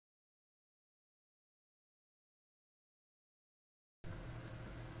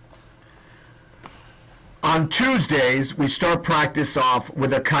On Tuesdays, we start practice off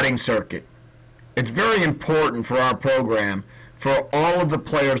with a cutting circuit. It's very important for our program for all of the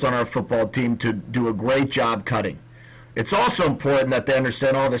players on our football team to do a great job cutting. It's also important that they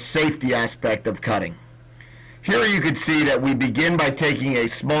understand all the safety aspect of cutting. Here you can see that we begin by taking a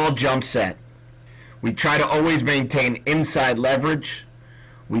small jump set. We try to always maintain inside leverage.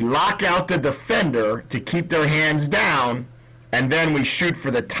 We lock out the defender to keep their hands down, and then we shoot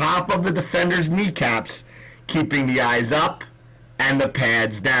for the top of the defender's kneecaps, keeping the eyes up and the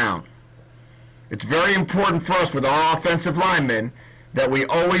pads down. It's very important for us with our offensive linemen that we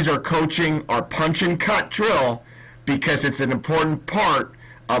always are coaching our punch and cut drill, because it's an important part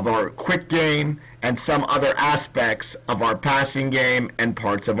of our quick game and some other aspects of our passing game and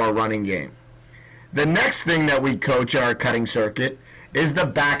parts of our running game. The next thing that we coach in our cutting circuit is the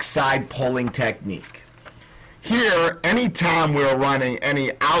backside pulling technique. Here, anytime we're running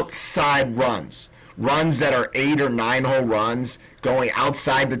any outside runs that are 8 or 9 hole runs, going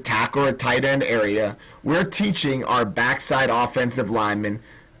outside the tackle or tight end area, we're teaching our backside offensive linemen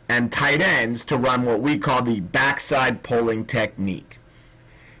and tight ends to run what we call the backside pulling technique.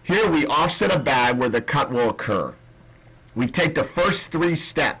 Here we offset a bag where the cut will occur. We take the first 3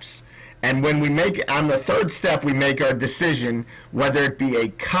 steps, and when we make, on the 3rd step, we make our decision whether it be a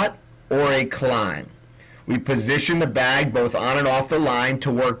cut or a climb. We position the bag both on and off the line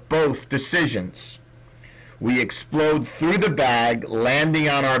to work both decisions. We explode through the bag, landing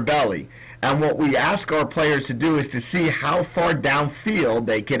on our belly. And what we ask our players to do is to see how far downfield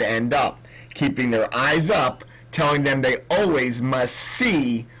they can end up, keeping their eyes up, telling them they always must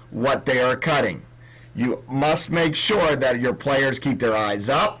see what they are cutting. You must make sure that your players keep their eyes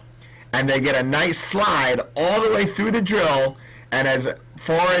up and they get a nice slide all the way through the drill and as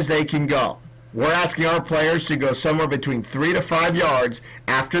far as they can go. We're asking our players to go somewhere between 3 to 5 yards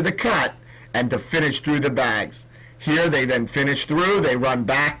after the cut and to finish through the bags. Here they then finish through, they run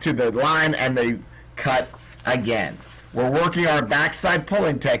back to the line, and they cut again. We're working our backside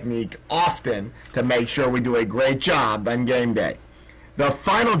pulling technique often to make sure we do a great job on game day. The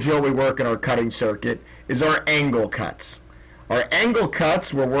final drill we work in our cutting circuit is our angle cuts. Our angle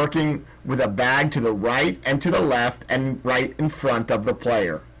cuts, we're working with a bag to the right and to the left and right in front of the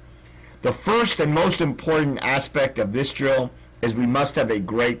player. The first and most important aspect of this drill is we must have a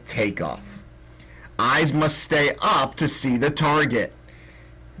great takeoff. Eyes must stay up to see the target.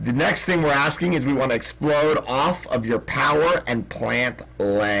 The next thing we're asking is we want to explode off of your power and plant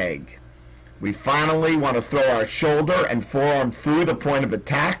leg. We finally want to throw our shoulder and forearm through the point of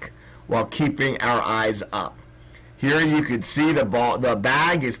attack while keeping our eyes up. Here you can see the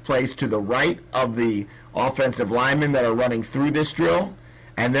bag is placed to the right of the offensive linemen that are running through this drill,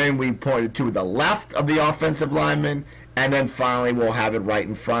 and then we point it to the left of the offensive linemen, and then finally we'll have it right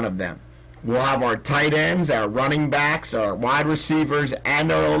in front of them. We'll have our tight ends, our running backs, our wide receivers,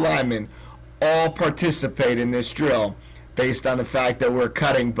 and our O-linemen all participate in this drill based on the fact that we're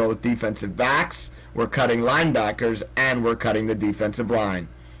cutting both defensive backs, we're cutting linebackers, and we're cutting the defensive line.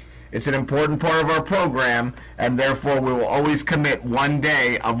 It's an important part of our program, and therefore we will always commit one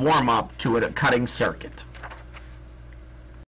day of warm-up to a cutting circuit.